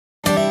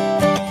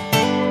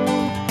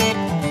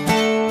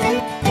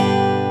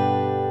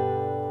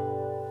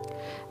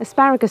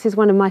Asparagus is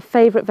one of my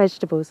favourite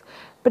vegetables,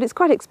 but it's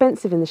quite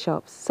expensive in the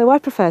shops, so I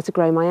prefer to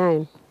grow my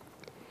own.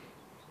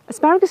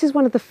 Asparagus is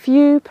one of the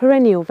few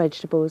perennial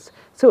vegetables,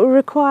 so it will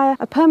require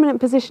a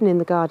permanent position in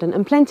the garden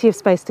and plenty of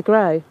space to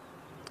grow.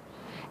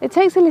 It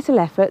takes a little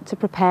effort to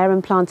prepare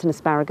and plant an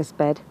asparagus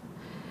bed,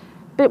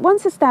 but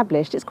once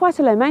established, it's quite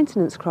a low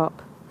maintenance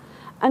crop,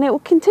 and it will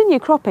continue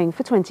cropping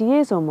for 20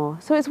 years or more,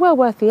 so it's well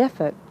worth the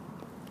effort.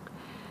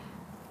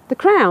 The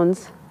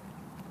crowns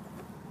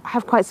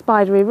have quite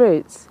spidery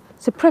roots,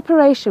 so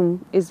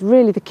preparation is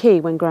really the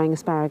key when growing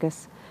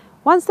asparagus.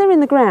 Once they're in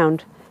the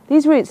ground,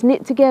 these roots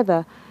knit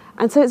together,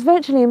 and so it's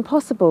virtually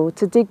impossible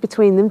to dig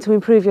between them to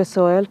improve your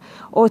soil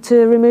or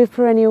to remove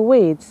perennial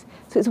weeds.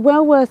 So it's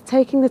well worth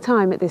taking the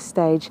time at this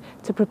stage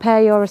to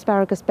prepare your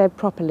asparagus bed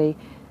properly.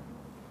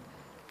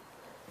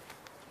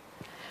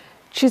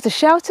 Choose a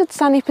sheltered,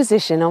 sunny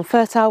position on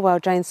fertile,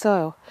 well-drained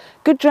soil.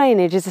 Good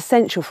drainage is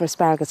essential for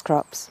asparagus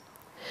crops.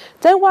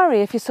 Don't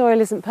worry if your soil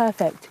isn't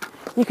perfect.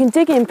 You can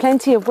dig in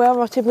plenty of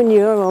well-rotted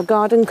manure or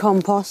garden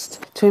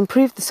compost to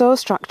improve the soil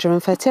structure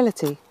and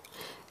fertility.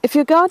 If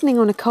you're gardening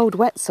on a cold,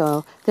 wet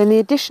soil, then the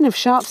addition of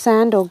sharp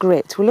sand or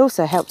grit will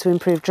also help to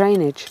improve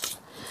drainage.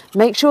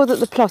 Make sure that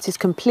the plot is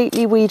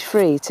completely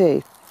weed-free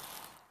too.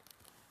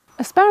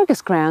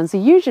 Asparagus grounds are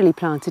usually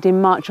planted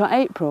in March or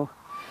April,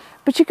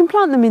 but you can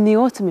plant them in the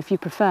autumn if you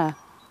prefer.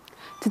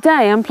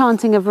 Today I'm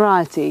planting a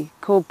variety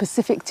called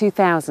Pacific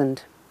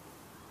 2000.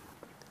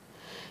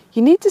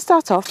 You need to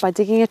start off by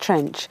digging a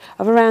trench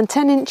of around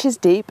 10 inches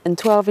deep and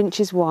 12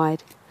 inches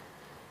wide.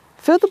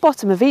 Fill the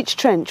bottom of each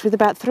trench with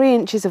about 3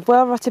 inches of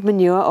well-rotted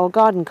manure or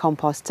garden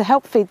compost to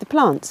help feed the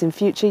plants in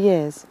future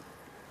years.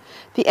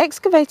 The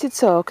excavated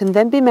soil can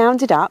then be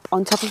mounded up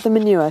on top of the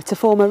manure to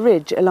form a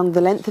ridge along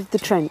the length of the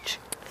trench.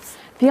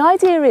 The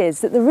idea is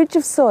that the ridge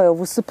of soil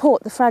will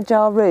support the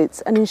fragile roots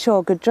and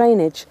ensure good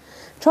drainage.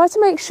 Try to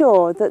make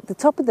sure that the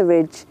top of the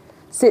ridge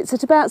sits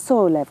at about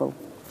soil level.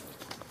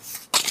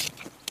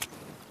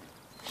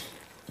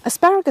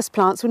 Asparagus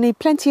plants will need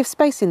plenty of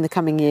space in the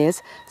coming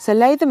years, so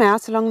lay them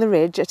out along the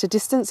ridge at a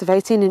distance of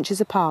 18 inches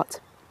apart.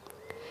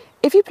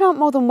 If you plant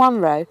more than one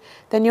row,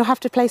 then you'll have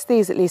to place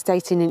these at least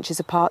 18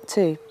 inches apart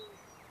too.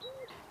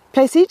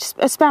 Place each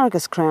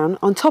asparagus crown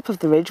on top of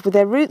the ridge with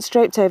their roots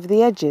draped over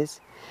the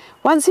edges.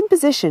 Once in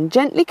position,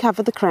 gently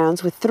cover the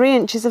crowns with 3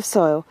 inches of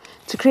soil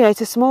to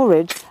create a small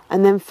ridge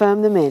and then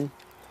firm them in.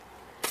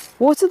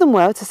 Water them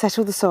well to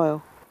settle the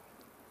soil.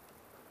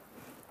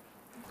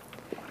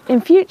 In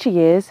future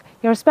years,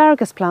 your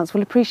asparagus plants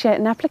will appreciate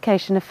an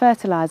application of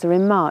fertiliser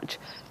in March,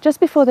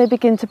 just before they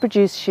begin to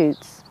produce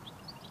shoots.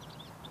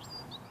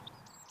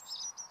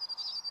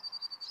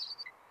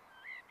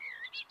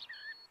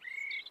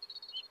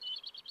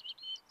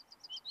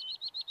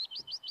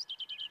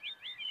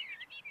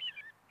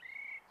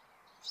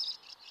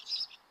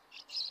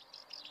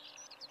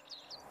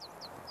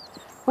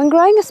 When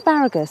growing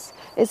asparagus,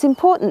 it's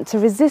important to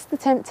resist the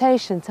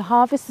temptation to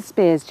harvest the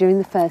spears during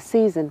the first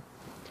season.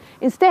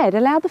 Instead,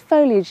 allow the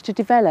foliage to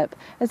develop,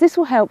 as this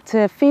will help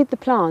to feed the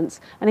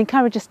plants and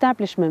encourage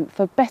establishment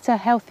for better,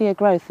 healthier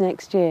growth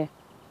next year.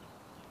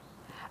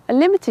 A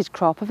limited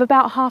crop of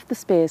about half the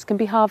spears can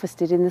be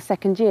harvested in the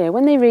second year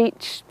when they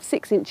reach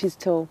 6 inches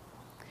tall.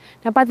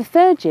 Now, by the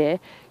third year,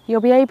 you'll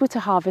be able to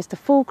harvest a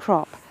full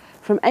crop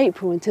from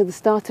April until the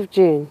start of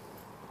June.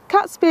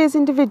 Cut spears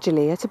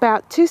individually at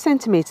about 2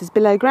 centimetres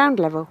below ground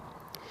level.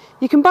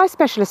 You can buy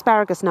special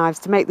asparagus knives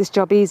to make this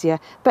job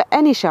easier, but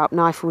any sharp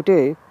knife will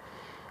do.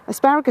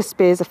 Asparagus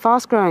spears are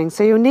fast growing,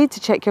 so you'll need to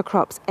check your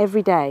crops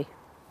every day.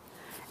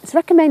 It's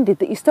recommended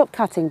that you stop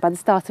cutting by the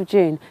start of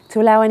June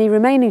to allow any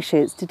remaining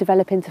shoots to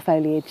develop into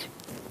foliage.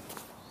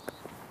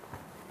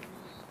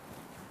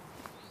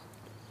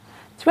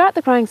 Throughout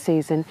the growing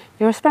season,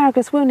 your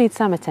asparagus will need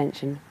some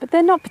attention, but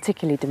they're not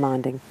particularly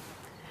demanding.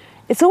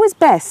 It's always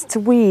best to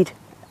weed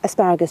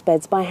asparagus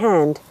beds by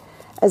hand,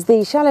 as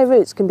the shallow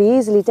roots can be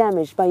easily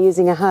damaged by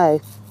using a hoe.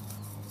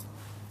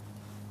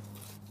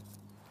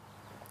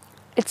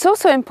 It's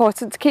also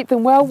important to keep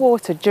them well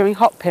watered during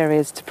hot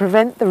periods to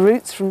prevent the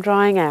roots from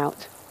drying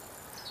out.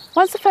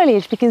 Once the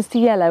foliage begins to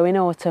yellow in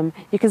autumn,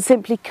 you can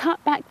simply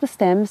cut back the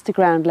stems to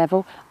ground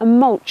level and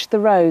mulch the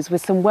rows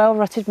with some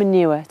well-rotted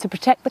manure to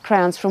protect the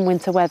crowns from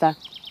winter weather.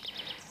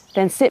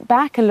 Then sit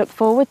back and look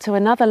forward to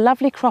another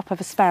lovely crop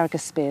of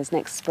asparagus spears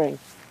next spring.